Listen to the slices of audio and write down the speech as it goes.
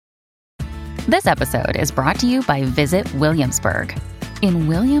This episode is brought to you by Visit Williamsburg. In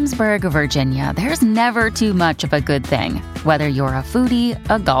Williamsburg, Virginia, there's never too much of a good thing. Whether you're a foodie,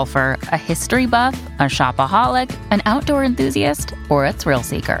 a golfer, a history buff, a shopaholic, an outdoor enthusiast, or a thrill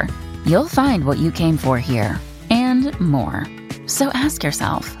seeker, you'll find what you came for here and more. So ask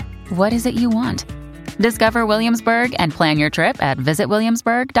yourself, what is it you want? Discover Williamsburg and plan your trip at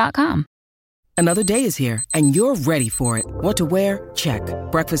visitwilliamsburg.com. Another day is here, and you're ready for it. What to wear? Check.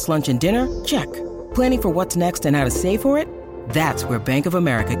 Breakfast, lunch, and dinner? Check. Planning for what's next and how to save for it? That's where Bank of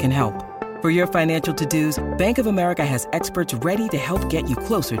America can help. For your financial to-dos, Bank of America has experts ready to help get you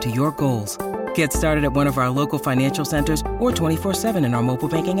closer to your goals. Get started at one of our local financial centers or 24/7 in our mobile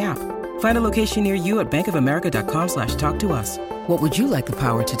banking app. Find a location near you at bankofamerica.com/talktous. What would you like the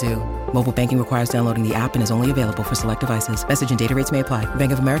power to do? Mobile banking requires downloading the app and is only available for select devices. Message and data rates may apply.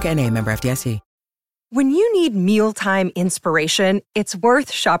 Bank of America N.A., member FDIC. When you need mealtime inspiration, it's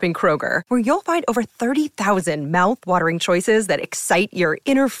worth shopping Kroger, where you'll find over 30,000 mouth-watering choices that excite your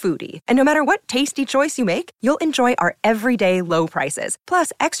inner foodie. And no matter what tasty choice you make, you'll enjoy our everyday low prices,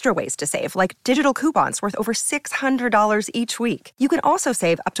 plus extra ways to save, like digital coupons worth over $600 each week. You can also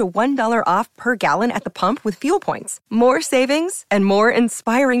save up to $1 off per gallon at the pump with fuel points. More savings and more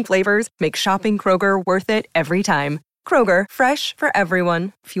inspiring flavors make shopping Kroger worth it every time. Kroger, fresh for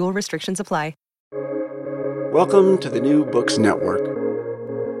everyone. Fuel restrictions apply. Welcome to the New Books Network.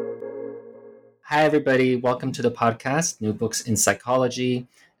 Hi, everybody. Welcome to the podcast, New Books in Psychology,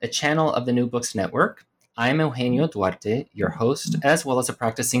 a channel of the New Books Network. I'm Eugenio Duarte, your host, as well as a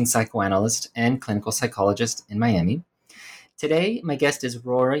practicing psychoanalyst and clinical psychologist in Miami. Today, my guest is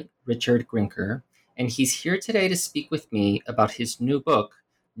Roy Richard Grinker, and he's here today to speak with me about his new book,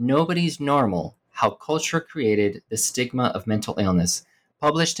 Nobody's Normal: How Culture Created the Stigma of Mental Illness,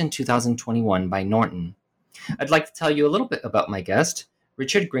 published in 2021 by Norton. I'd like to tell you a little bit about my guest.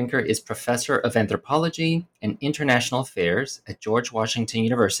 Richard Grinker is professor of anthropology and international affairs at George Washington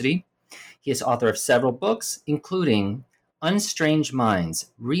University. He is author of several books, including Unstrange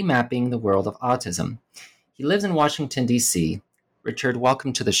Minds, Remapping the World of Autism. He lives in Washington, D.C. Richard,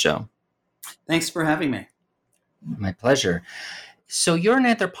 welcome to the show. Thanks for having me. My pleasure. So you're an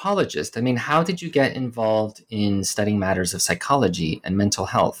anthropologist. I mean, how did you get involved in studying matters of psychology and mental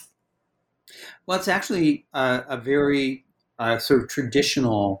health? Well, it's actually a very sort of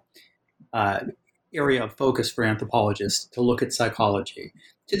traditional area of focus for anthropologists to look at psychology,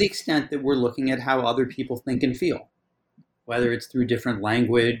 to the extent that we're looking at how other people think and feel, whether it's through different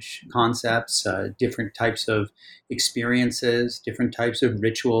language concepts, different types of experiences, different types of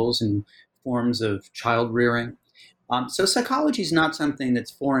rituals and forms of child rearing. So psychology is not something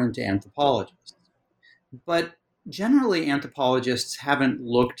that's foreign to anthropologists. But generally, anthropologists haven't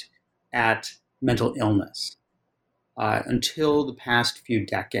looked at mental illness until the past few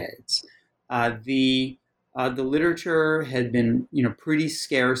decades. The literature had been, pretty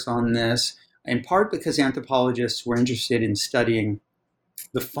scarce on this, in part because anthropologists were interested in studying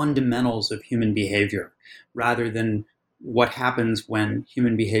the fundamentals of human behavior rather than what happens when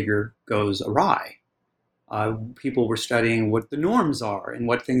human behavior goes awry. People were studying what the norms are and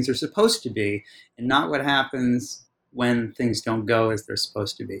what things are supposed to be, and not what happens when things don't go as they're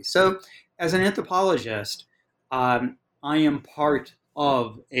supposed to be. So as an anthropologist, I am part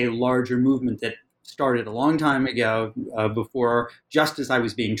of a larger movement that started a long time ago, just as I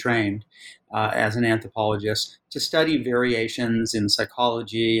was being trained as an anthropologist, to study variations in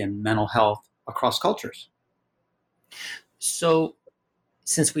psychology and mental health across cultures. So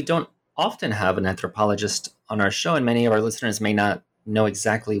since we don't often have an anthropologist on our show, and many of our listeners may not know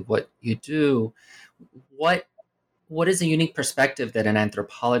exactly what you do, what is a unique perspective that an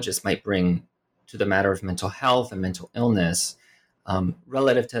anthropologist might bring to the matter of mental health and mental illness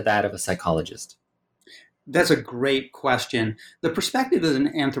relative to that of a psychologist? That's a great question. The perspective that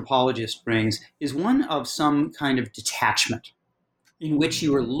an anthropologist brings is one of some kind of detachment in which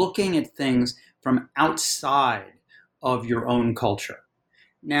you are looking at things from outside of your own culture.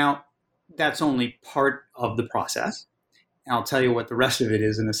 Now, that's only part of the process. And I'll tell you what the rest of it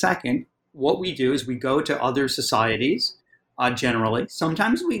is in a second. What we do is we go to other societies, generally.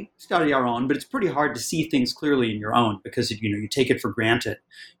 Sometimes we study our own, but it's pretty hard to see things clearly in your own because you take it for granted.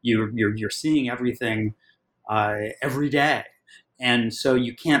 You're seeing everything every day, and so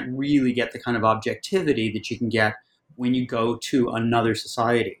you can't really get the kind of objectivity that you can get when you go to another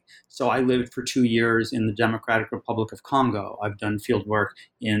society. So I lived for 2 years in the Democratic Republic of Congo. I've done field work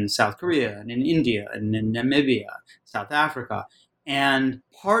in South Korea and in India and in Namibia, South Africa. And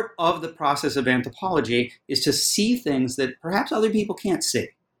part of the process of anthropology is to see things that perhaps other people can't see.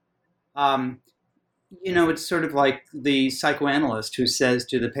 it's sort of like the psychoanalyst who says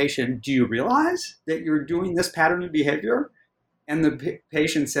to the patient, do you realize that you're doing this pattern of behavior? And the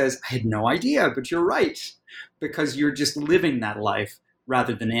patient says, I had no idea, but you're right, because you're just living that life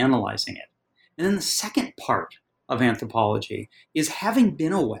rather than analyzing it. And then the second part of anthropology is having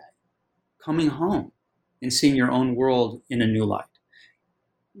been away, coming home and seeing your own world in a new light.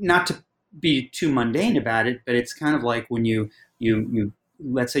 Not to be too mundane about it, but it's kind of like when you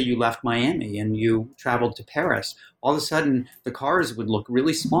let's say you left Miami and you traveled to Paris. All of a sudden, the cars would look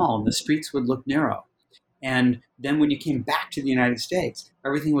really small and the streets would look narrow. And then when you came back to the United States,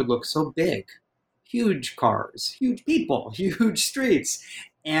 everything would look so big. Huge cars, huge people, huge streets.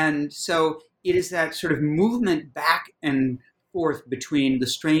 And so it is that sort of movement back and forth between the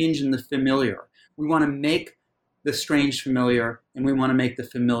strange and the familiar. We want to make the strange familiar, and we want to make the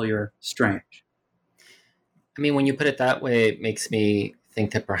familiar strange. I mean, when you put it that way, it makes me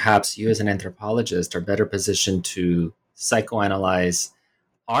think that perhaps you as an anthropologist are better positioned to psychoanalyze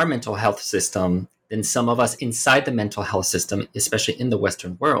our mental health system than some of us inside the mental health system, especially in the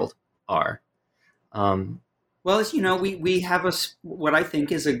Western world, are. Well, as you know, we have what I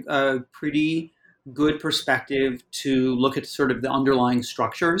think is a pretty good perspective to look at sort of the underlying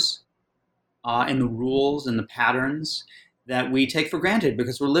structures and the rules and the patterns that we take for granted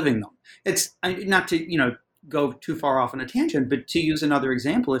because we're living them. It's not to go too far off on a tangent, but to use another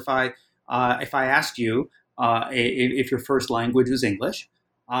example, if I asked you if your first language was English,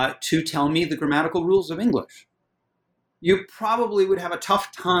 to tell me the grammatical rules of English, you probably would have a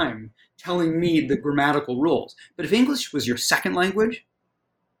tough time telling me the grammatical rules. But if English was your second language,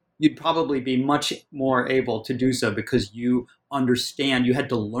 you'd probably be much more able to do so because you understand, you had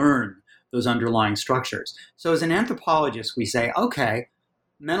to learn those underlying structures. So as an anthropologist, we say, okay,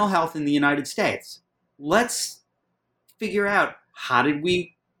 mental health in the United States, let's figure out how did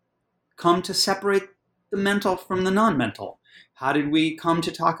we come to separate the mental from the non-mental? How did we come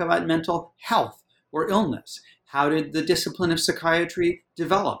to talk about mental health or illness? How did the discipline of psychiatry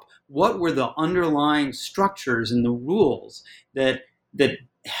develop? What were the underlying structures and the rules that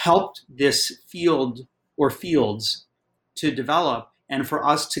helped this field or fields to develop and for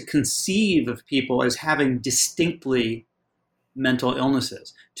us to conceive of people as having distinctly mental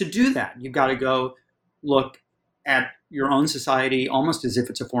illnesses? To do that, you've got to go look at your own society almost as if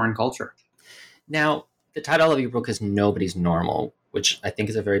it's a foreign culture. Now, the title of your book is Nobody's Normal, which I think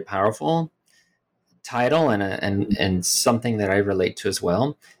is a very powerful title and something that I relate to as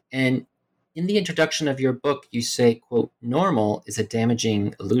well. And in the introduction of your book, you say, quote, normal is a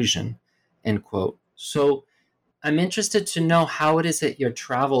damaging illusion, end quote. So I'm interested to know how it is that your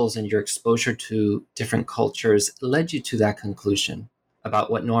travels and your exposure to different cultures led you to that conclusion about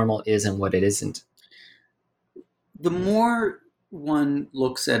what normal is and what it isn't. The more one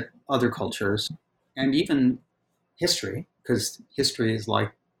looks at other cultures and even history, because history is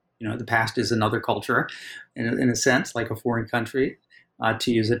like, the past is another culture in a sense, like a foreign country,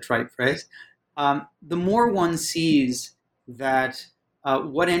 to use a trite phrase, the more one sees that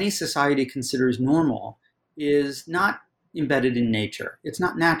what any society considers normal is not embedded in nature. It's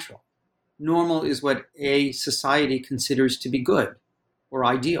not natural. Normal is what a society considers to be good or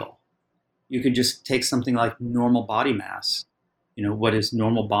ideal. You could just take something like normal body mass. What is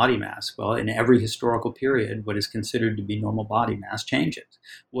normal body mass? Well, in every historical period, what is considered to be normal body mass changes.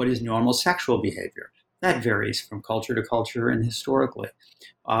 What is normal sexual behavior? That varies from culture to culture and historically.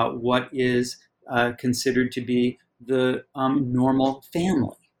 What is considered to be the normal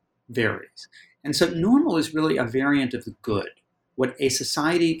family varies. And so normal is really a variant of the good, what a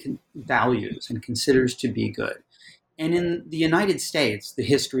society values and considers to be good. And in the United States, the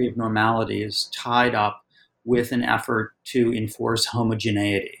history of normality is tied up with an effort to enforce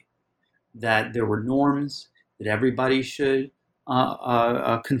homogeneity, that there were norms that everybody should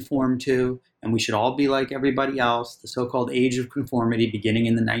conform to, and we should all be like everybody else, the so-called age of conformity beginning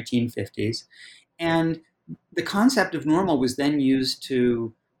in the 1950s. And the concept of normal was then used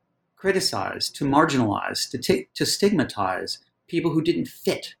to criticize, to marginalize, to stigmatize people who didn't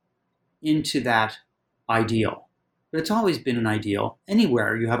fit into that ideal. But it's always been an ideal.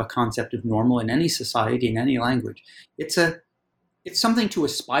 Anywhere you have a concept of normal in any society, in any language, it's something to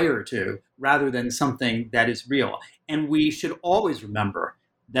aspire to rather than something that is real. And we should always remember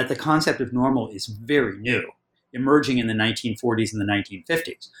that the concept of normal is very new, emerging in the 1940s and the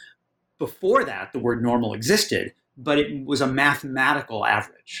 1950s. Before that, the word normal existed, but it was a mathematical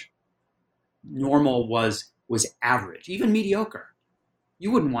average. Normal was average, even mediocre.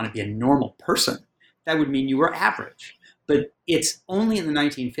 You wouldn't want to be a normal person. That would mean you were average. But it's only in the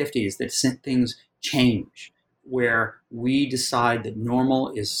 1950s that things change, where we decide that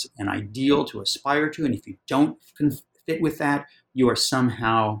normal is an ideal to aspire to, and if you don't fit with that, you are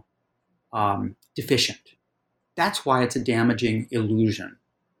somehow deficient. That's why it's a damaging illusion.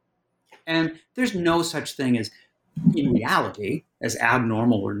 And there's no such thing as, in reality, as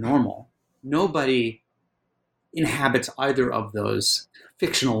abnormal or normal. Nobody inhabits either of those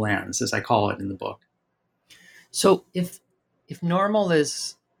fictional lands, as I call it in the book. So if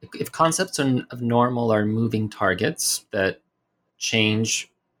concepts of normal are moving targets that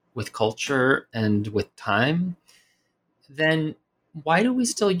change with culture and with time, then why do we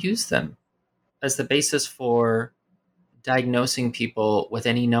still use them as the basis for diagnosing people with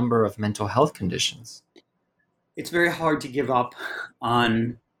any number of mental health conditions? It's very hard to give up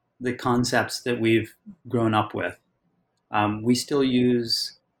on the concepts that we've grown up with. We still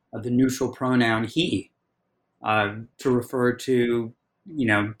use the neutral pronoun he to refer to,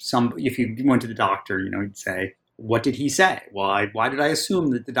 if you went to the doctor, you'd say, what did he say? Well, why did I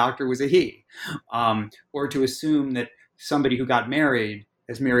assume that the doctor was a he? Or to assume that somebody who got married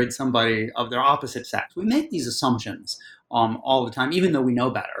has married somebody of their opposite sex. We make these assumptions all the time, even though we know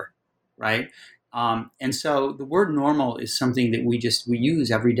better, right? And so the word normal is something that we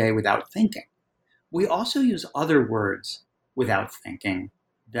use every day without thinking. We also use other words without thinking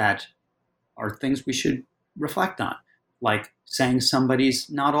that are things we should reflect on, like saying somebody's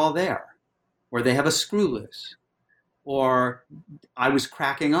not all there, or they have a screw loose, or I was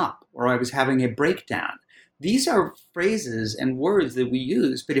cracking up, or I was having a breakdown. These are phrases and words that we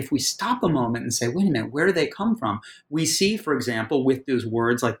use, but if we stop a moment and say, wait a minute, where do they come from? We see, for example, with those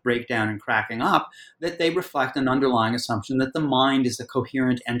words like breakdown and cracking up, that they reflect an underlying assumption that the mind is a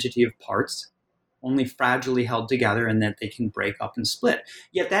coherent entity of parts, only fragilely held together, and that they can break up and split.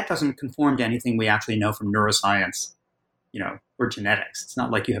 Yet that doesn't conform to anything we actually know from neuroscience, or genetics. It's not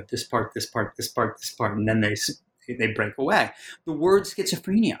like you have this part, this part, this part, this part, and then they break away. The word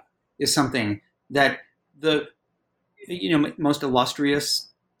schizophrenia is something that the most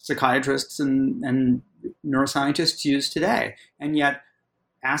illustrious psychiatrists and neuroscientists use today. And yet,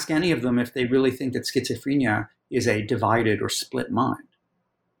 ask any of them if they really think that schizophrenia is a divided or split mind.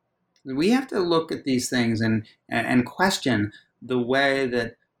 We have to look at these things and question the way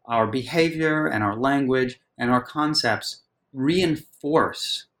that our behavior and our language and our concepts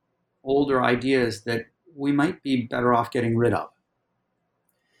reinforce older ideas that we might be better off getting rid of.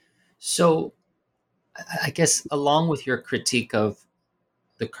 So I guess along with your critique of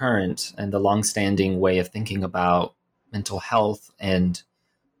the current and the longstanding way of thinking about mental health and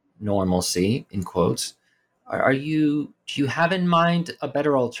normalcy, in quotes, do you have in mind a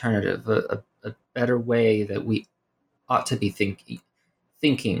better alternative, a better way that we ought to be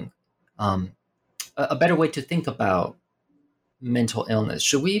thinking, a better way to think about mental illness?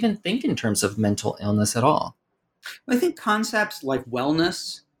 Should we even think in terms of mental illness at all? I think concepts like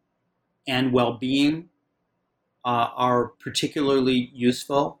wellness and well-being are particularly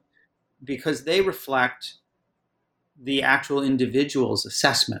useful because they reflect the actual individual's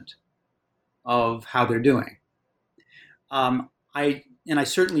assessment of how they're doing. I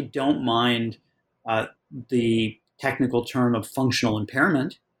certainly don't mind the technical term of functional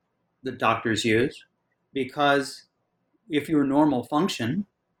impairment that doctors use, because if your normal function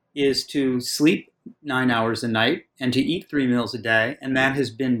is to sleep 9 hours a night and to eat 3 meals a day, and that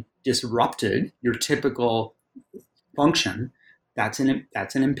has been disrupted, your typical function, that's an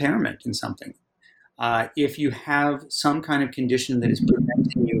impairment in something. If you have some kind of condition that is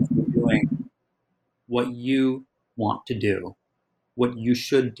preventing you from doing what you want to do, what you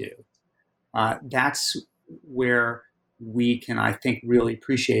should do, that's where we can, I think, really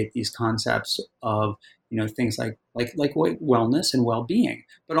appreciate these concepts of things like wellness and well-being,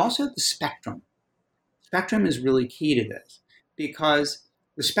 but also the spectrum. Spectrum is really key to this because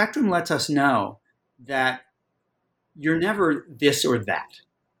the spectrum lets us know that you're never this or that.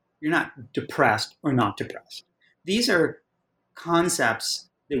 You're not depressed or not depressed. These are concepts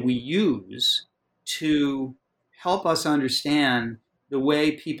that we use to help us understand the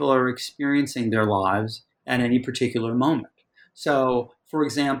way people are experiencing their lives at any particular moment. So, for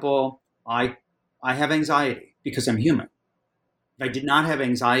example, I have anxiety because I'm human. If I did not have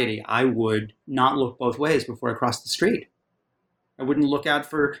anxiety, I would not look both ways before I crossed the street. I wouldn't look out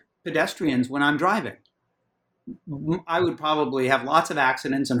for pedestrians when I'm driving. I would probably have lots of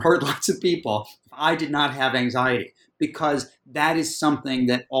accidents and hurt lots of people if I did not have anxiety, because that is something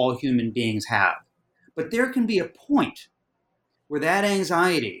that all human beings have. But there can be a point where that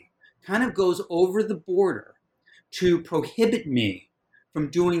anxiety kind of goes over the border to prohibit me from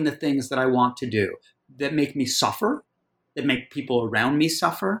doing the things that I want to do, that make me suffer, that make people around me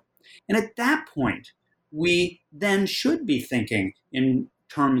suffer. And at that point, we then should be thinking in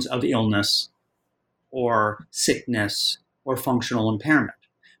terms of illness or sickness or functional impairment.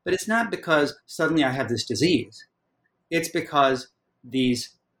 But it's not because suddenly I have this disease. It's because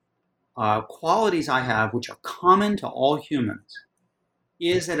these qualities I have, which are common to all humans,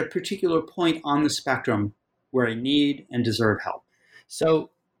 is at a particular point on the spectrum where I need and deserve help. So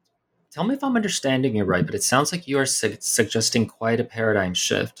tell me if I'm understanding you right, but it sounds like you are suggesting quite a paradigm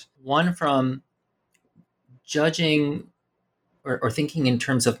shift. One from judging or thinking in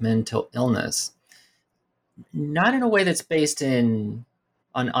terms of mental illness, not in a way that's based on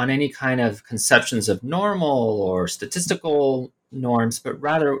any kind of conceptions of normal or statistical norms, but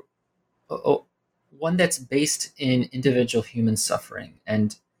rather one that's based in individual human suffering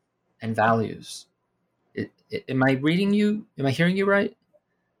and values. Am I reading you? Am I hearing you right?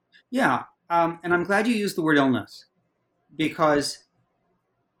 Yeah, and I'm glad you used the word illness, because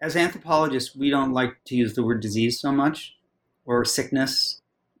as anthropologists, we don't like to use the word disease so much, or sickness,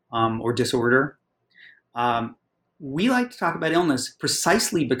 or disorder. We like to talk about illness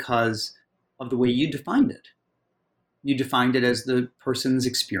precisely because of the way you defined it. You defined it as the person's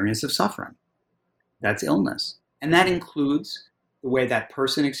experience of suffering. That's illness. And that includes the way that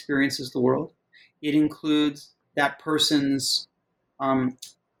person experiences the world. It includes that person's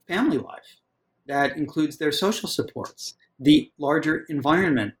family life. That includes their social supports, the larger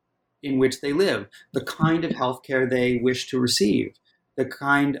environment in which they live, the kind of healthcare they wish to receive, the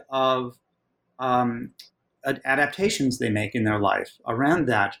kind of adaptations they make in their life around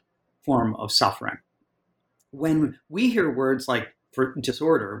that form of suffering. When we hear words like for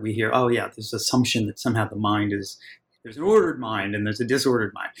disorder, we hear, oh yeah, this assumption that somehow the mind is, there's an ordered mind and there's a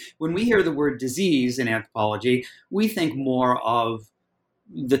disordered mind. When we hear the word disease in anthropology, we think more of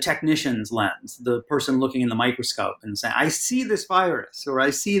the technician's lens, the person looking in the microscope and saying, I see this virus or I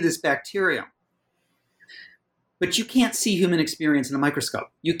see this bacterium. But you can't see human experience in a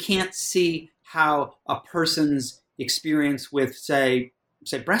microscope. You can't see how a person's experience with, say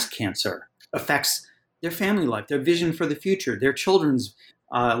breast cancer affects their family life, their vision for the future, their children's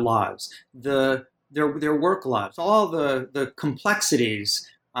lives, their work lives, all the complexities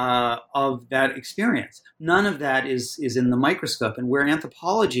of that experience. None of that is in the microscope. And where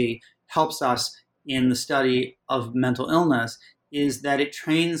anthropology helps us in the study of mental illness is that it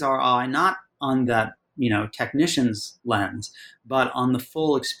trains our eye not on that technician's lens, but on the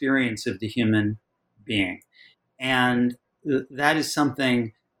full experience of the human being. And that is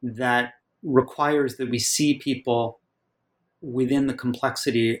something that requires that we see people within the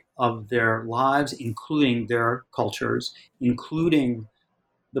complexity of their lives, including their cultures, including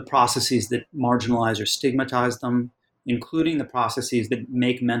the processes that marginalize or stigmatize them, including the processes that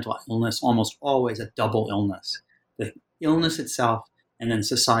make mental illness almost always a double illness, the illness itself and then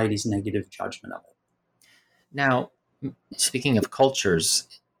society's negative judgment of it. Now, speaking of cultures,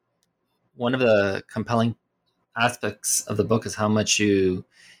 one of the compelling aspects of the book is how much you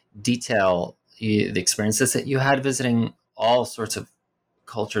detail the experiences that you had visiting all sorts of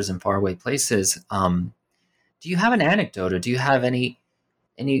cultures in faraway places. Do you have an anecdote, or do you have any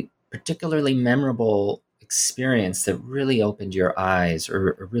particularly memorable experience that really opened your eyes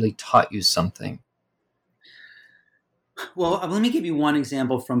or really taught you something? Well, let me give you one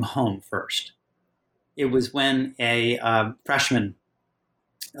example from home first. It was when a freshman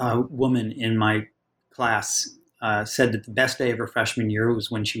woman in my class said that the best day of her freshman year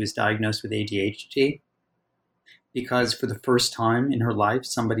was when she was diagnosed with ADHD, because for the first time in her life,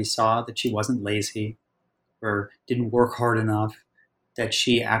 somebody saw that she wasn't lazy or didn't work hard enough, that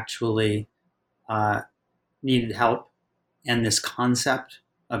she actually needed help. And this concept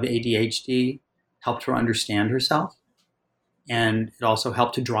of ADHD helped her understand herself. And it also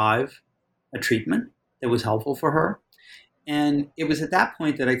helped to drive a treatment that was helpful for her. And it was at that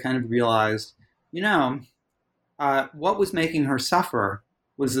point that I kind of realized, what was making her suffer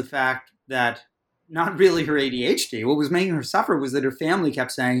was the fact that not really her ADHD. What was making her suffer was that her family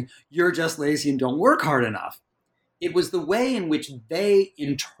kept saying, you're just lazy and don't work hard enough. It was the way in which they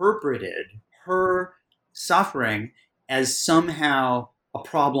interpreted her suffering as somehow a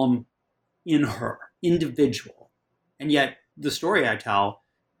problem in her, individual. And yet the story I tell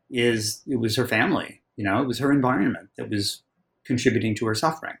is it was her family, it was her environment that was contributing to her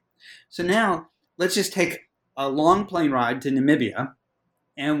suffering. So now let's just take a long plane ride to Namibia,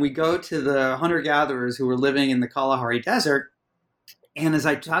 and we go to the hunter-gatherers who were living in the Kalahari Desert. And as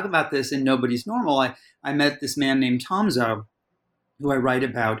I talk about this in Nobody's Normal, I met this man named Tomzo, who I write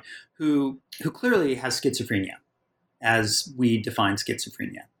about, who clearly has schizophrenia, as we define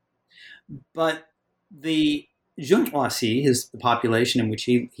schizophrenia. But the Juntwasi, the population in which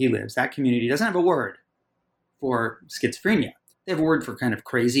he lives, that community doesn't have a word for schizophrenia. They have a word for kind of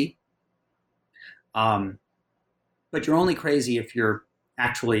crazy. But you're only crazy if you're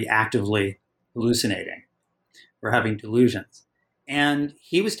actually actively hallucinating or having delusions. And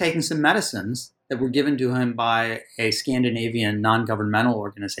he was taking some medicines that were given to him by a Scandinavian non-governmental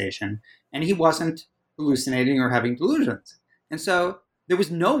organization, and he wasn't hallucinating or having delusions. And so there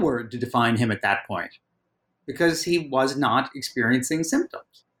was no word to define him at that point because he was not experiencing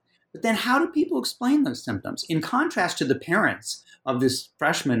symptoms. But then how do people explain those symptoms? In contrast to the parents of this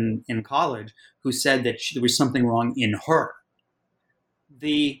freshman in college who said that there was something wrong in her,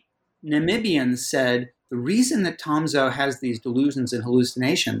 the Namibians said the reason that Tomzo has these delusions and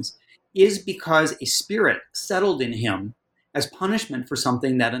hallucinations is because a spirit settled in him as punishment for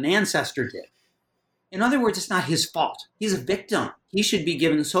something that an ancestor did. In other words, it's not his fault. He's a victim. He should be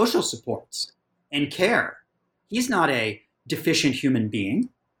given social supports and care. He's not a deficient human being.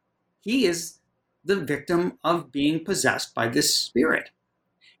 He is the victim of being possessed by this spirit.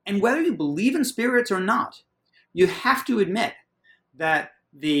 And whether you believe in spirits or not, you have to admit that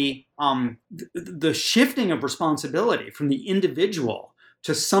the shifting of responsibility from the individual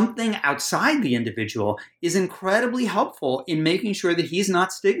to something outside the individual is incredibly helpful in making sure that he's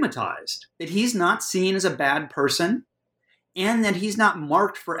not stigmatized, that he's not seen as a bad person, and that he's not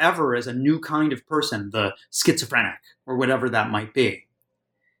marked forever as a new kind of person, the schizophrenic or whatever that might be.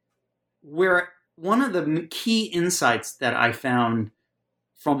 Where one of the key insights that I found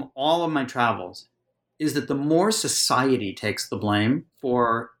from all of my travels is that the more society takes the blame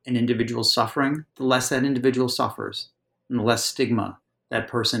for an individual's suffering, the less that individual suffers and the less stigma that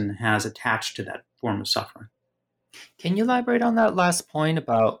person has attached to that form of suffering. Can you elaborate on that last point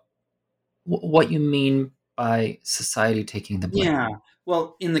about what you mean by society taking the blame? Yeah.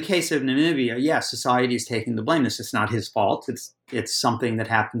 Well, in the case of Namibia, yes, society is taking the blame. This is not his fault. It's something that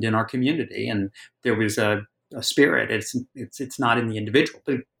happened in our community, and there was a spirit. It's not in the individual.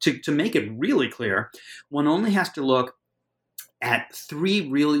 But to make it really clear, one only has to look at three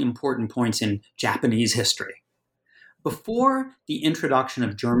really important points in Japanese history. Before the introduction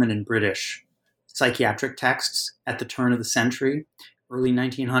of German and British psychiatric texts at the turn of the century, early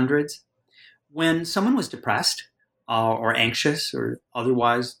 1900s, when someone was depressed or anxious or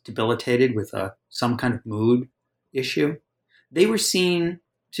otherwise debilitated with some kind of mood issue, they were seen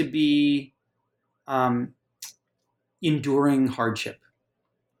to be enduring hardship.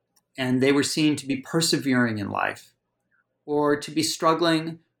 And they were seen to be persevering in life or to be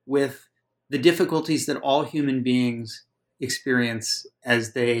struggling with the difficulties that all human beings experience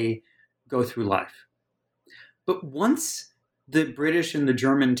as they go through life. But once the British and the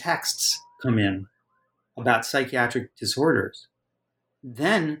German texts come in about psychiatric disorders,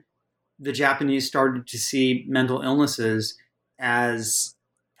 then the Japanese started to see mental illnesses as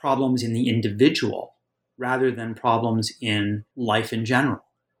problems in the individual rather than problems in life in general.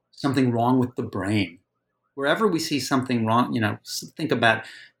 Something wrong with the brain. Wherever we see something wrong, think about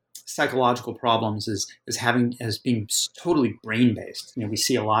psychological problems as being totally brain-based. We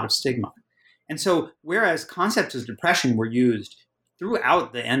see a lot of stigma. And so whereas concepts of depression were used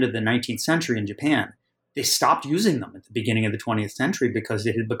throughout the end of the 19th century in Japan, they stopped using them at the beginning of the 20th century because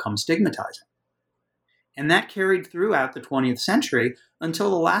it had become stigmatizing. And that carried throughout the 20th century until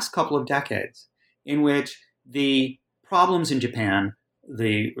the last couple of decades, in which the problems in Japan,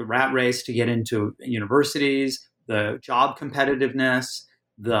 the rat race to get into universities, the job competitiveness,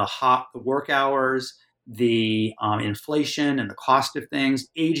 the work hours, the inflation and the cost of things,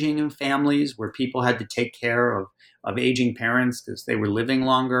 aging in families where people had to take care of aging parents because they were living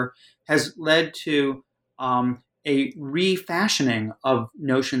longer, has led to a refashioning of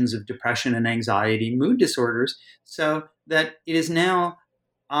notions of depression and anxiety, mood disorders, so that it is now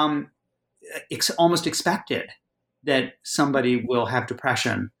almost expected that somebody will have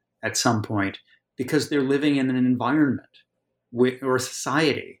depression at some point because they're living in an environment or a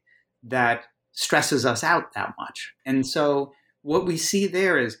society that stresses us out that much. And so what we see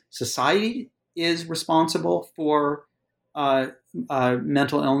there is society is responsible for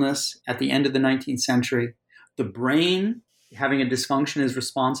mental illness at the end of the 19th century. The brain, having a dysfunction, is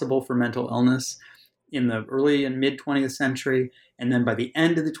responsible for mental illness in the early and mid 20th century. And then by the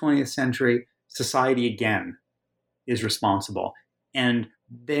end of the 20th century, society again is responsible. And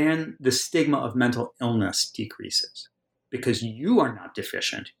then the stigma of mental illness decreases because you are not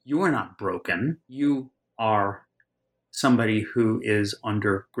deficient. You are not broken. You are somebody who is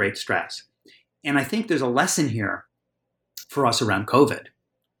under great stress. And I think there's a lesson here for us around COVID,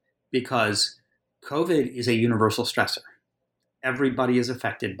 because COVID is a universal stressor. Everybody is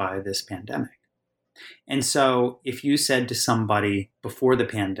affected by this pandemic. And so if you said to somebody before the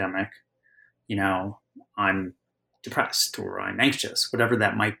pandemic, I'm depressed or I'm anxious, whatever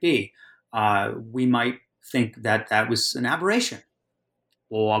that might be, we might think that that was an aberration.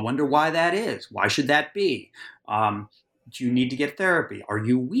 Well, I wonder why that is. Why should that be? Do you need to get therapy? Are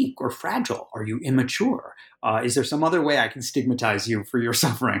you weak or fragile? Are you immature? Is there some other way I can stigmatize you for your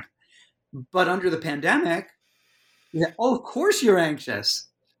suffering? But under the pandemic, oh, of course you're anxious.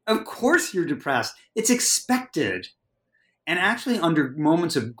 Of course you're depressed. It's expected. And actually, under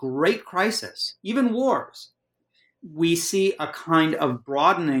moments of great crisis, even wars, we see a kind of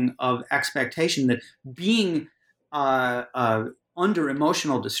broadening of expectation that being under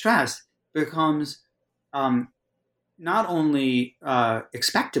emotional distress becomes not only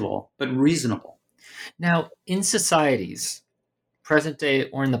expectable, but reasonable. Now, in societies, present day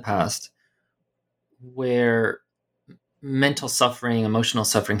or in the past, where mental suffering, emotional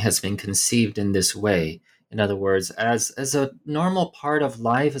suffering has been conceived in this way, in other words, as a normal part of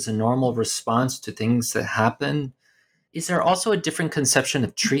life, as a normal response to things that happen, is there also a different conception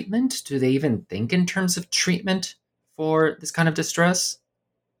of treatment? Do they even think in terms of treatment for this kind of distress?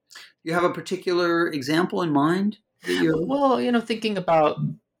 You have a particular example in mind? Well, thinking about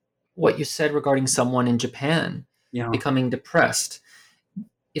what you said regarding someone in Japan becoming depressed.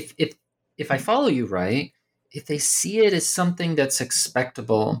 If I follow you right, if they see it as something that's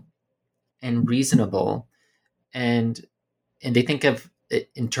expectable and reasonable, and they think of it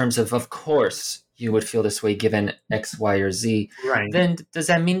in terms of course, you would feel this way given X, Y, or Z, right, then does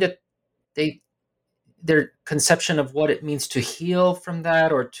that mean that their conception of what it means to heal from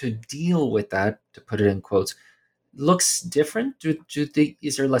that or to deal with that, to put it in quotes, looks different?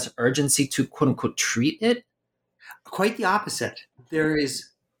 Is there less urgency to quote unquote treat it? Quite the opposite. There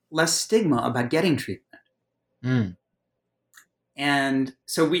is less stigma about getting treatment. And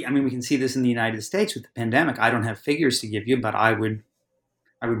so we can see this in the United States with the pandemic. I don't have figures to give you, but I would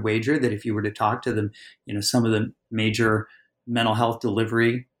wager that if you were to talk to them, some of the major mental health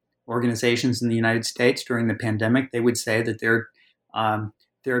delivery organizations in the United States during the pandemic, they would say that their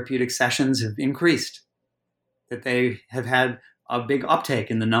therapeutic sessions have increased, that they have had a big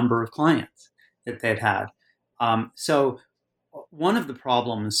uptake in the number of clients that they've had. So one of the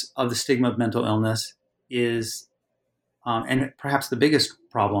problems of the stigma of mental illness is, and perhaps the biggest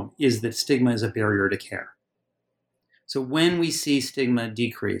problem, is that stigma is a barrier to care. So when we see stigma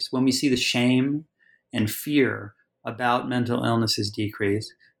decrease, when we see the shame and fear about mental illnesses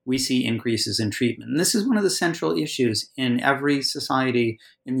decrease, we see increases in treatment. And this is one of the central issues in every society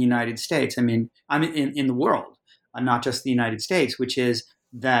in the United States. In the world, not just the United States, which is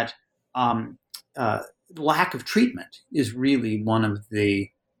that lack of treatment is really one of the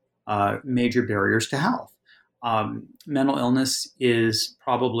major barriers to health. Mental illness is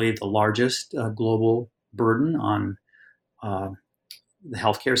probably the largest global burden on the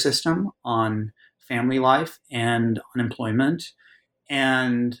healthcare system, on family life and unemployment.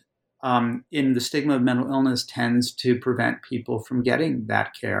 And in the stigma of mental illness tends to prevent people from getting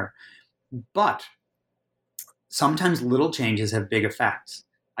that care. But sometimes little changes have big effects.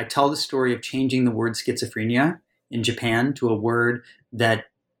 I tell the story of changing the word schizophrenia in Japan to a word that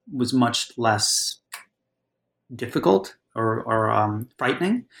was much less difficult or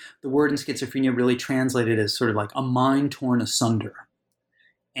frightening. The word in schizophrenia really translated as sort of like a mind torn asunder.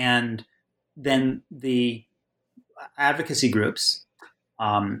 And then the advocacy groups,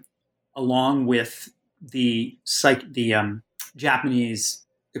 along with the Japanese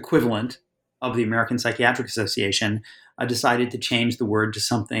equivalent of the American Psychiatric Association, decided to change the word to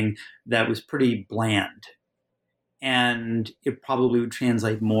something that was pretty bland. And it probably would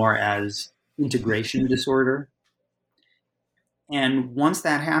translate more as integration disorder. And once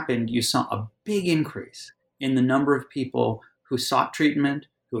that happened, you saw a big increase in the number of people who sought treatment,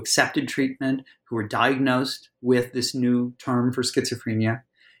 who accepted treatment, who were diagnosed with this new term for schizophrenia.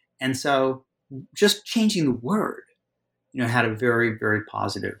 And so just changing the word, had a very, very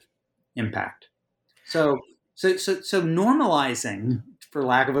positive impact. So normalizing, for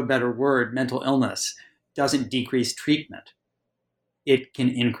lack of a better word, mental illness doesn't decrease treatment. It can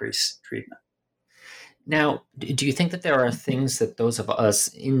increase treatment. Now, do you think that there are things that those of us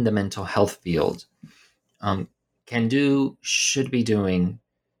in the mental health field can do, should be doing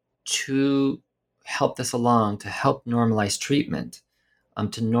to help this along, to help normalize treatment,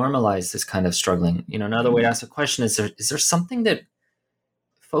 to normalize this kind of struggling? Another way to ask the question is there something that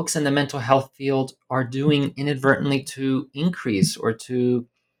folks in the mental health field are doing inadvertently to increase or to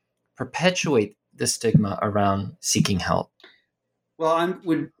perpetuate the stigma around seeking help? Well,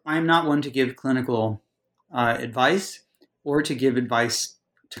 I'm not one to give clinical advice or to give advice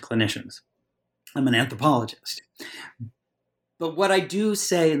to clinicians. I'm an anthropologist. But what I do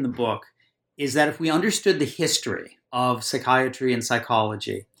say in the book is that if we understood the history of psychiatry and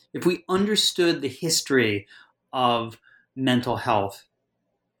psychology, if we understood the history of mental health,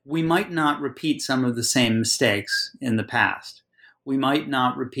 we might not repeat some of the same mistakes in the past. We might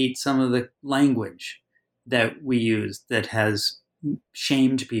not repeat some of the language that we use that has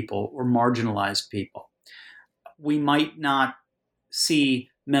shamed people or marginalized people. We might not see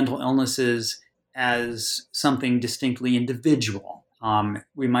mental illnesses as something distinctly individual.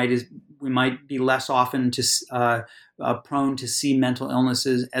 We might be less often prone to see mental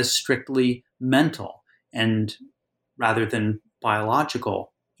illnesses as strictly mental and rather than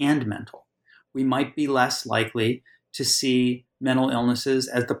biological and mental. We might be less likely to see mental illnesses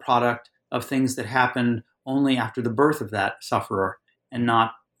as the product of things that happen only after the birth of that sufferer and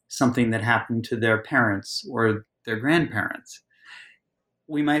not something that happened to their parents or their grandparents.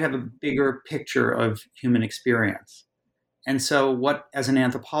 We might have a bigger picture of human experience. And so what, as an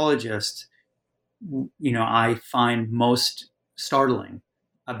anthropologist, I find most startling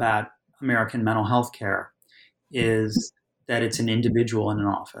about American mental health care is that it's an individual in an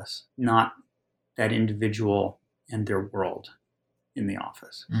office, not that individual and their world in the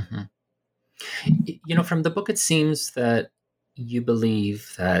office. Mm-hmm. From the book, it seems that you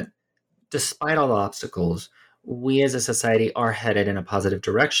believe that despite all the obstacles, we as a society are headed in a positive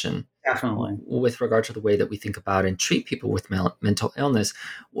direction. Definitely. With regard to the way that we think about and treat people with mental illness.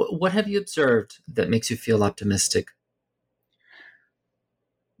 What have you observed that makes you feel optimistic?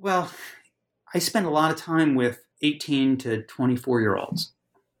 Well, I spend a lot of time with 18 to 24-year-olds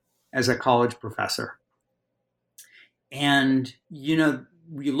as a college professor. And,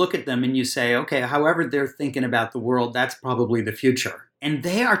 you look at them and you say, okay, however they're thinking about the world, that's probably the future. And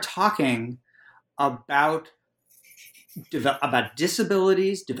they are talking about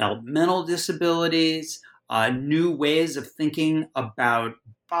disabilities, developmental disabilities, new ways of thinking about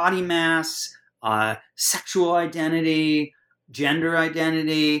body mass, sexual identity, gender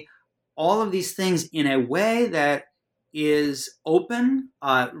identity, all of these things in a way that is open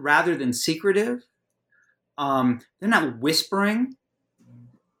rather than secretive. They're not whispering.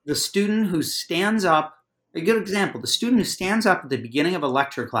 The student who stands up, a good example, the student who stands up at the beginning of a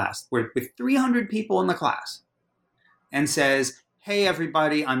lecture class with 300 people in the class and says, hey,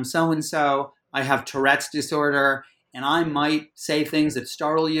 everybody, I'm so-and-so. I have Tourette's disorder, and I might say things that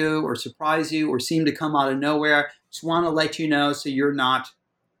startle you or surprise you or seem to come out of nowhere. Just want to let you know so you're not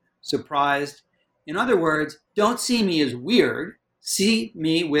surprised. In other words, don't see me as weird. See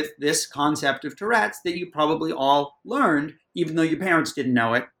me with this concept of Tourette's that you probably all learned, even though your parents didn't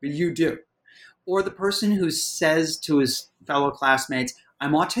know it, but you do. Or the person who says to his fellow classmates,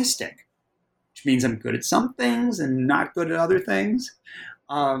 I'm autistic, which means I'm good at some things and not good at other things.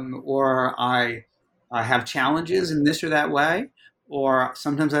 Or I have challenges in this or that way. Or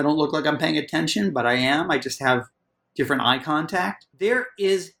sometimes I don't look like I'm paying attention, but I am. I just have different eye contact. There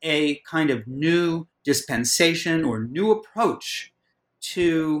is a kind of new dispensation or new approach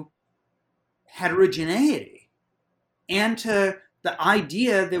to heterogeneity and to the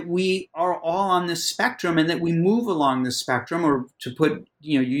idea that we are all on this spectrum and that we move along this spectrum, or to put,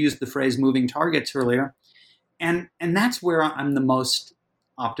 you used the phrase moving targets earlier. And that's where I'm the most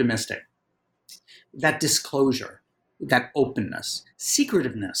optimistic. That disclosure, that openness,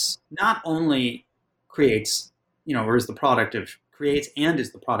 secretiveness not only creates, or is the product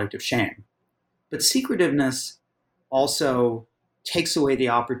of shame, but secretiveness also takes away the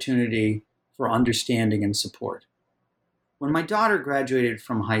opportunity for understanding and support. When my daughter graduated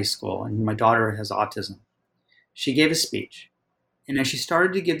from high school, and my daughter has autism, she gave a speech. And as she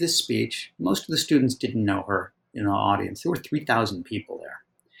started to give this speech, most of the students didn't know her in the audience. There were 3,000 people there.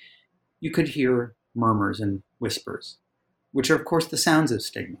 You could hear murmurs and whispers, which are, of course, the sounds of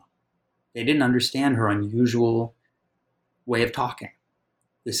stigma. They didn't understand her unusual way of talking,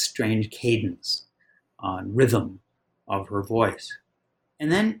 this strange cadence, rhythm of her voice.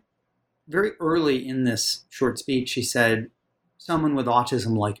 And then very early in this short speech, she said, someone with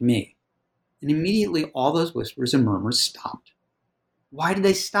autism like me. And immediately all those whispers and murmurs stopped. Why did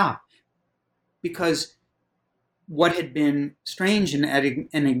they stop? Because what had been strange and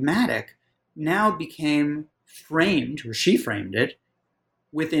enigmatic now became framed, or she framed it,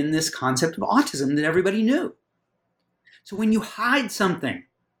 within this concept of autism that everybody knew. So when you hide something,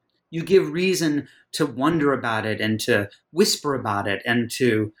 you give reason to wonder about it and to whisper about it and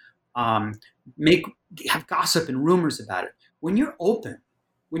to have gossip and rumors about it. When you're open,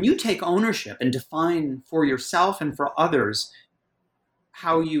 when you take ownership and define for yourself and for others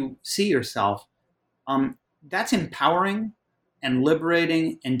how you see yourself, that's empowering and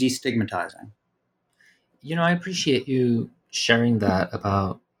liberating and destigmatizing. I appreciate you sharing that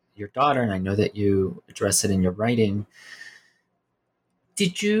about your daughter, and I know that you address it in your writing.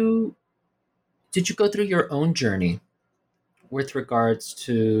 Did you go through your own journey with regards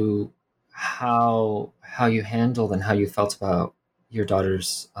to how you handled and how you felt about your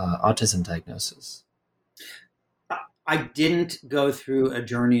daughter's autism diagnosis? I didn't go through a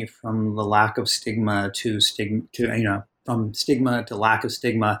journey from the lack of stigma to from stigma to lack of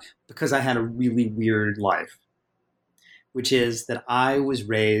stigma, because I had a really weird life, which is that I was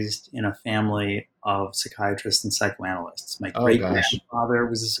raised in a family of psychiatrists and psychoanalysts. My Oh great gosh. grandfather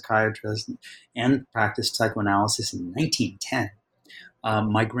was a psychiatrist and practiced psychoanalysis in 1910.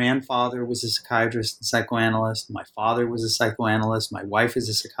 My grandfather was a psychiatrist and psychoanalyst. My father was a psychoanalyst. My wife is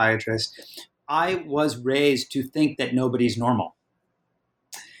a psychiatrist. I was raised to think that nobody's normal.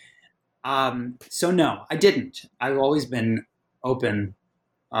 So no, I didn't. I've always been open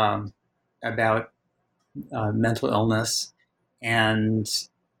about mental illness, and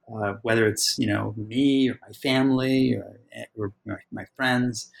whether it's me or my family or my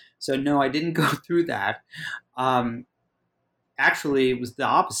friends. So no, I didn't go through that. Actually, it was the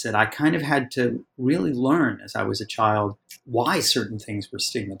opposite. I kind of had to really learn as I was a child why certain things were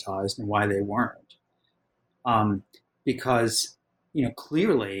stigmatized and why they weren't. Because,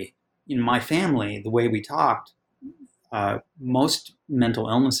 clearly in my family, the way we talked, most mental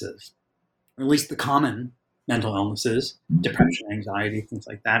illnesses, or at least the common mental illnesses, depression, anxiety, things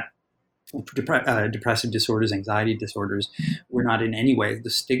like that, depressive disorders, anxiety disorders, were not in any way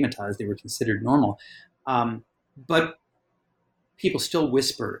stigmatized. They were considered normal. But people still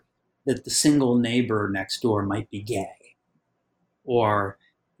whispered that the single neighbor next door might be gay, or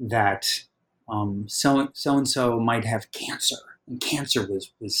that so-and-so might have cancer, and cancer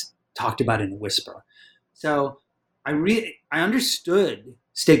was talked about in a whisper. So I understood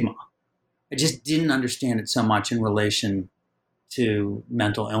stigma. I just didn't understand it so much in relation to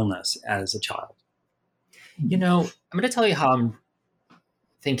mental illness as a child. I'm going to tell you how I'm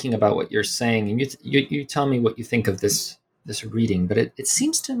thinking about what you're saying, and you tell me what you think of this reading. But it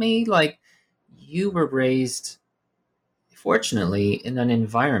seems to me like you were raised, fortunately, in an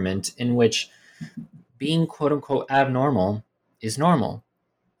environment in which being quote unquote abnormal is normal,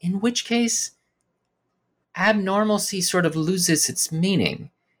 in which case abnormalcy sort of loses its meaning.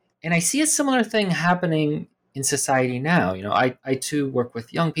 And I see a similar thing happening in society now. I too work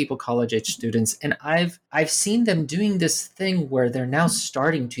with young people, college age students, and I've seen them doing this thing where they're now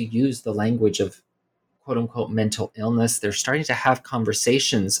starting to use the language of quote unquote mental illness. They're starting to have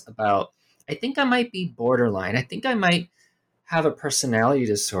conversations about, I think I might be borderline. I think I might have a personality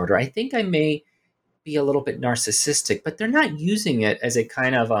disorder. I think I may be a little bit narcissistic, but they're not using it as a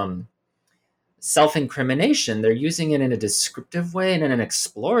kind of self-incrimination. They're using it in a descriptive way and in an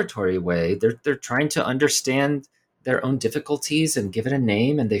exploratory way. They're trying to understand their own difficulties and give it a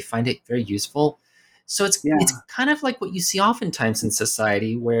name, and they find it very useful. So it's kind of like what you see oftentimes in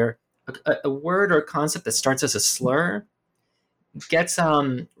society, where a word or concept that starts as a slur gets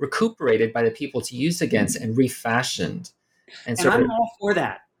recuperated by the people to use against and refashioned. And I'm all for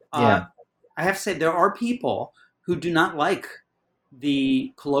that. Yeah. I have to say, there are people who do not like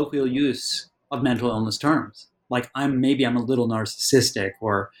the colloquial use of mental illness terms. Like maybe I'm a little narcissistic,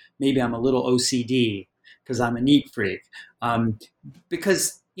 or maybe I'm a little OCD because I'm a neat freak,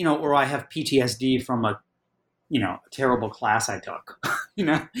 because or I have PTSD from a terrible class I took.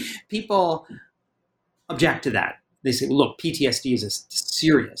 People object to that. They say, well, look, PTSD is a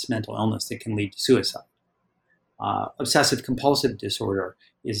serious mental illness that can lead to suicide. Obsessive compulsive disorder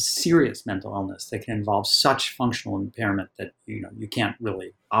is serious mental illness that can involve such functional impairment that you can't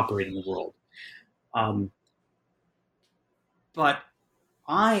really operate in the world. But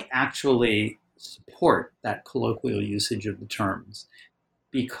I actually support that colloquial usage of the terms,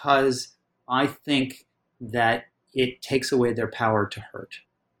 because I think that it takes away their power to hurt.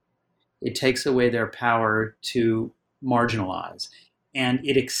 It takes away their power to marginalize. And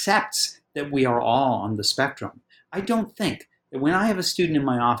it accepts that we are all on the spectrum. I don't think that when I have a student in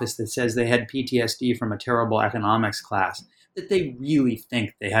my office that says they had PTSD from a terrible economics class, that they really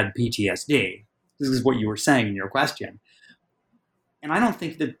think they had PTSD. This is what you were saying in your question. And I don't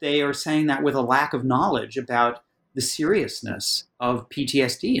think that they are saying that with a lack of knowledge about the seriousness of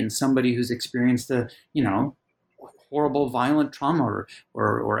PTSD in somebody who's experienced a, horrible violent trauma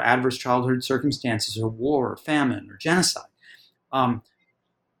or adverse childhood circumstances, or war or famine or genocide.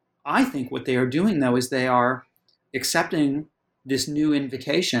 I think what they are doing, though, is they are accepting this new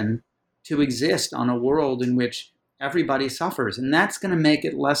invitation to exist on a world in which everybody suffers. And that's going to make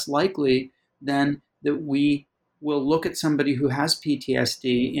it less likely than that we will look at somebody who has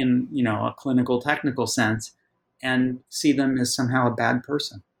PTSD in, a clinical, technical sense and see them as somehow a bad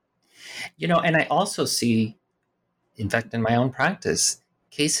person. And I also see, in fact, in my own practice,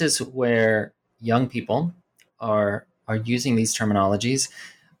 cases where young people are using these terminologies,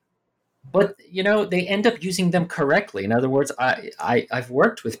 but they end up using them correctly. In other words, I've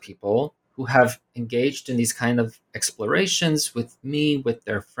worked with people who have engaged in these kind of explorations with me, with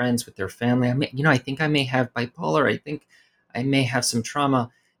their friends, with their family. I think I may have bipolar. I think I may have some trauma.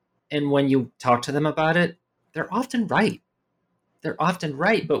 And when you talk to them about it, they're often right.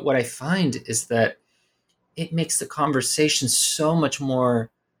 But what I find is that it makes the conversation so much more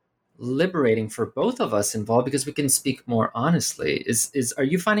liberating for both of us involved, because we can speak more honestly. Are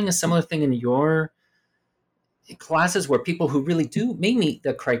you finding a similar thing in your classes, where people who really do may meet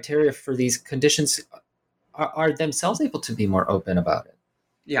the criteria for these conditions are themselves able to be more open about it?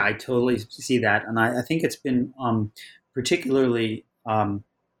 Yeah, I totally see that. And I think it's been particularly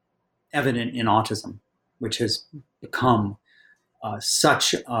evident in autism, which has become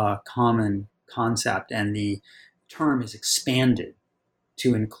such a common concept, and the term is expanded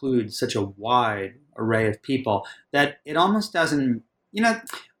to include such a wide array of people that it almost doesn't,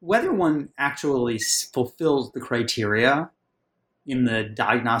 whether one actually fulfills the criteria in the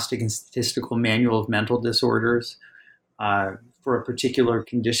Diagnostic and Statistical Manual of Mental Disorders for a particular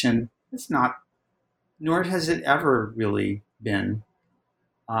condition, it's not, nor has it ever really been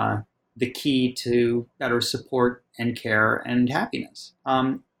the key to better support and care and happiness.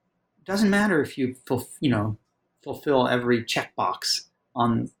 It doesn't matter if you fulfill every checkbox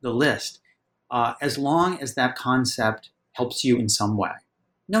on the list, as long as that concept helps you in some way.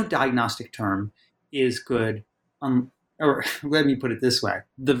 No diagnostic term is good, or let me put it this way: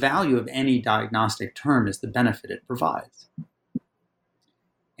 the value of any diagnostic term is the benefit it provides.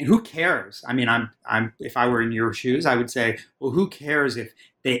 And who cares? I mean, if I were in your shoes, I would say, well, who cares if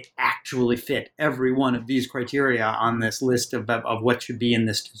they actually fit every one of these criteria on this list of what should be in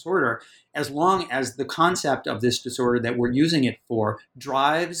this disorder, as long as the concept of this disorder that we're using it for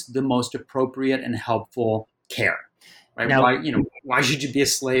drives the most appropriate and helpful care. Right? Now, why should you be a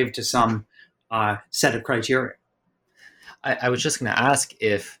slave to some set of criteria? I was just going to ask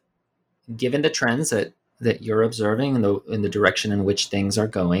if, given the trends that you're observing in the direction in which things are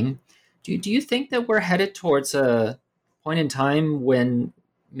going, do you think that we're headed towards a point in time when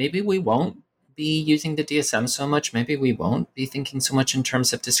maybe we won't be using the DSM so much? Maybe we won't be thinking so much in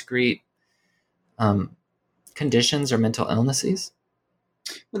terms of discrete conditions or mental illnesses?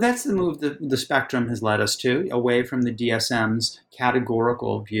 Well, that's the move that the spectrum has led us to, away from the DSM's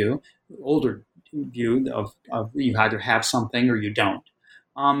categorical view, older view of you either have something or you don't.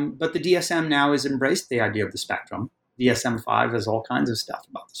 But the DSM now has embraced the idea of the spectrum. DSM-5 has all kinds of stuff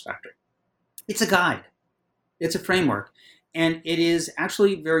about the spectrum. It's a guide. It's a framework. And it is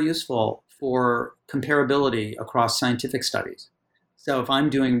actually very useful for comparability across scientific studies. So if I'm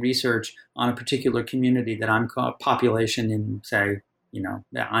doing research on a particular community that I'm population in, say,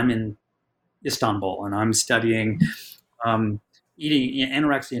 I'm in Istanbul and I'm studying eating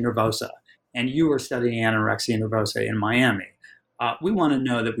anorexia nervosa, and you are studying anorexia nervosa in Miami, we want to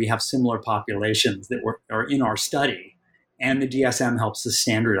know that we have similar populations that are in our study, and the DSM helps us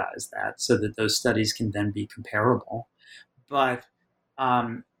standardize that so that those studies can then be comparable. But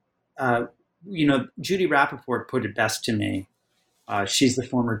Judy Rappaport put it best to me. She's the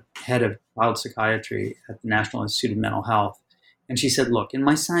former head of child psychiatry at the National Institute of Mental Health. And she said, look, in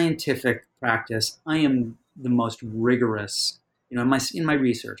my scientific practice, I am the most rigorous, in my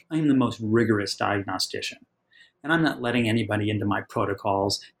research, I am the most rigorous diagnostician. And I'm not letting anybody into my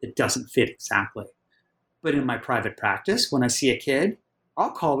protocols that doesn't fit exactly. But in my private practice, when I see a kid,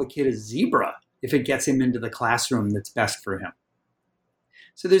 I'll call the kid a zebra if it gets him into the classroom that's best for him.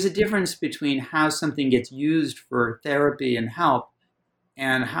 So there's a difference between how something gets used for therapy and help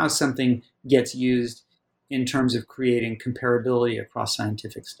and how something gets used in terms of creating comparability across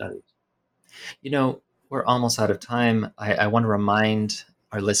scientific studies. We're almost out of time. I want to remind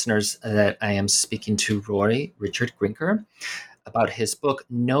our listeners that I am speaking to Roy Richard Grinker about his book,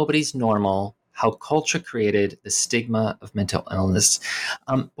 Nobody's Normal: How Culture Created the Stigma of Mental Illness.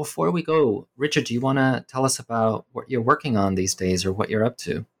 Before we go, Richard, do you want to tell us about what you're working on these days or what you're up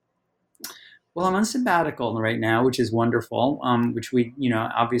to? Well, I'm on sabbatical right now, which is wonderful, which we,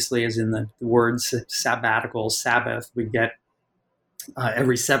 obviously is in the words sabbatical, Sabbath, we get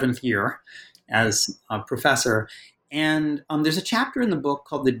every 7th year as a professor. And there's a chapter in the book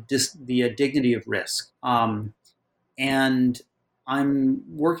called the Dignity of Risk. And I'm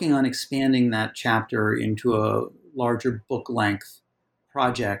working on expanding that chapter into a larger book-length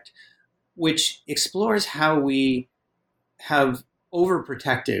project, which explores how we have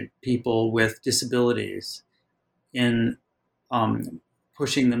overprotected people with disabilities in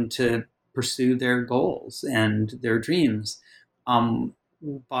pushing them to pursue their goals and their dreams,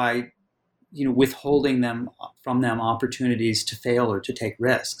 by withholding from them opportunities to fail or to take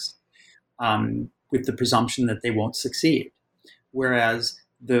risks, with the presumption that they won't succeed. Whereas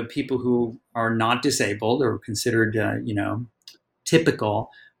the people who are not disabled or considered typical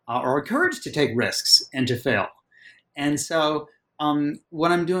are encouraged to take risks and to fail. And so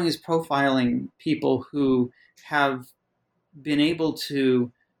what I'm doing is profiling people who have been able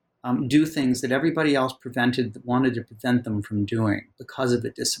to do things that everybody else wanted to prevent them from doing because of a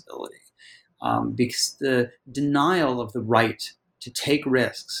disability. Because the denial of the right to take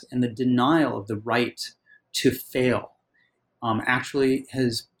risks and the denial of the right to fail actually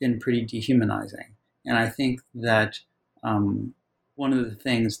has been pretty dehumanizing. And I think that one of the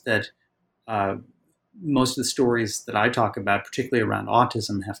things that most of the stories that I talk about, particularly around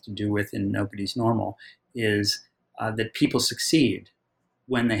autism, have to do with in Nobody's Normal, is that people succeed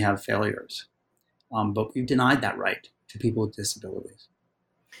when they have failures. But we've denied that right to people with disabilities.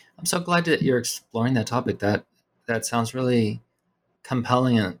 I'm so glad that you're exploring that topic. That sounds really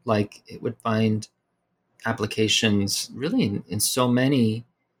compelling, and like it would find applications really in so many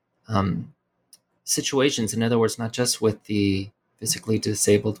situations. In other words, not just with the physically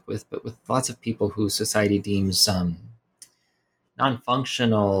disabled, but with lots of people who society deems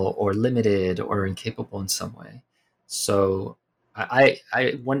non-functional or limited or incapable in some way. So I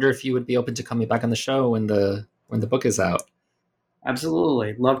wonder if you would be open to coming back on the show when the book is out.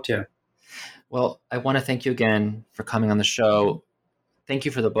 Absolutely. Love to. Well, I want to thank you again for coming on the show. Thank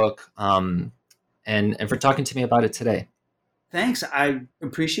you for the book, and for talking to me about it today. Thanks. I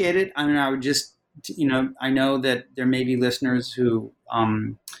appreciate it. I mean, I would just, I know that there may be listeners who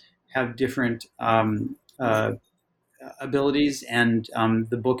have different abilities, and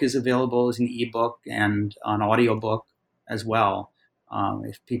the book is available as an ebook and an audiobook as well,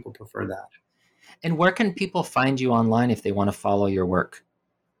 if people prefer that. And where can people find you online if they want to follow your work?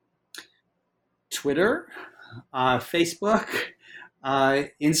 Twitter, Facebook,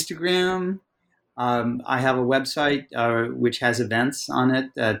 Instagram. I have a website which has events on it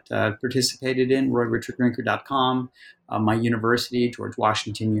that participated in, royrichardrinker.com. My university, George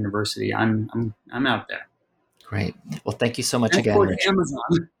Washington University. I'm out there. Great. Well, thank you so much again.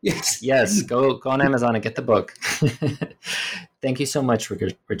 Amazon. Yes. Yes. Go on Amazon and get the book. Thank you so much,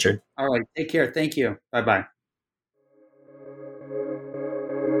 Richard. All right. Take care. Thank you. Bye-bye.